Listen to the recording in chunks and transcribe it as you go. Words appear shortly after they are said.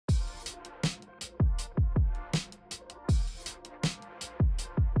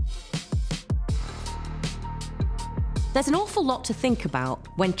There's an awful lot to think about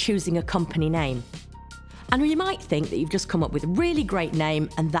when choosing a company name. And you might think that you've just come up with a really great name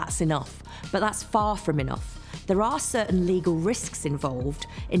and that's enough, but that's far from enough. There are certain legal risks involved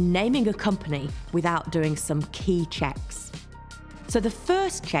in naming a company without doing some key checks. So the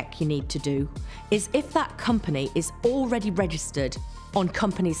first check you need to do is if that company is already registered on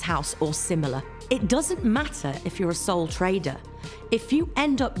Companies House or similar. It doesn't matter if you're a sole trader. If you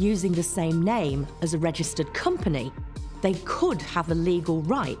end up using the same name as a registered company, they could have a legal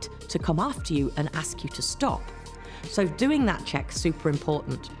right to come after you and ask you to stop. So doing that check's super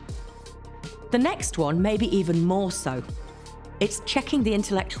important. The next one may be even more so. It's checking the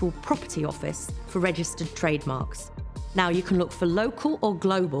Intellectual Property Office for registered trademarks. Now you can look for local or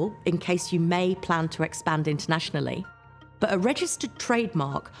global in case you may plan to expand internationally. But a registered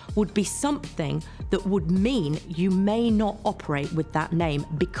trademark would be something that would mean you may not operate with that name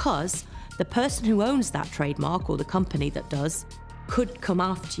because the person who owns that trademark or the company that does could come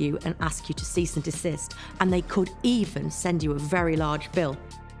after you and ask you to cease and desist, and they could even send you a very large bill.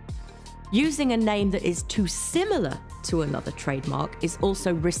 Using a name that is too similar to another trademark is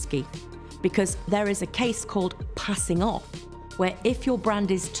also risky because there is a case called passing off, where if your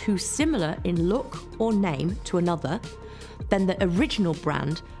brand is too similar in look or name to another, then the original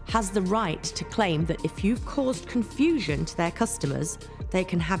brand has the right to claim that if you've caused confusion to their customers, they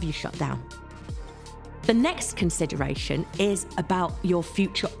can have you shut down. The next consideration is about your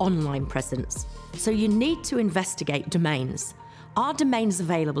future online presence. So you need to investigate domains. Are domains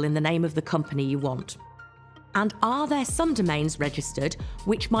available in the name of the company you want? And are there some domains registered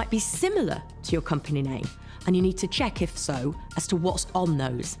which might be similar to your company name? And you need to check, if so, as to what's on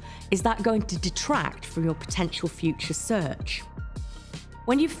those. Is that going to detract from your potential future search?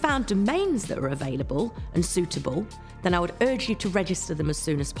 When you've found domains that are available and suitable, then I would urge you to register them as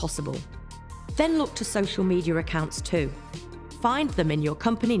soon as possible. Then look to social media accounts too. Find them in your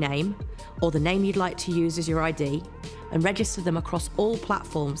company name or the name you'd like to use as your ID and register them across all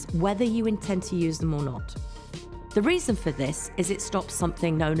platforms, whether you intend to use them or not. The reason for this is it stops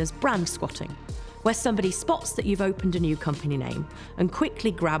something known as brand squatting, where somebody spots that you've opened a new company name and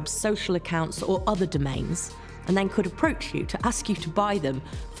quickly grabs social accounts or other domains and then could approach you to ask you to buy them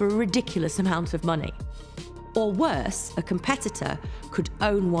for a ridiculous amount of money. Or worse, a competitor could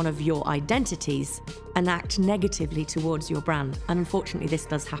own one of your identities and act negatively towards your brand, and unfortunately this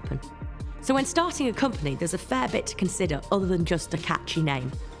does happen. So when starting a company, there's a fair bit to consider other than just a catchy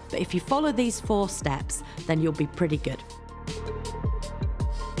name. But if you follow these 4 steps, then you'll be pretty good.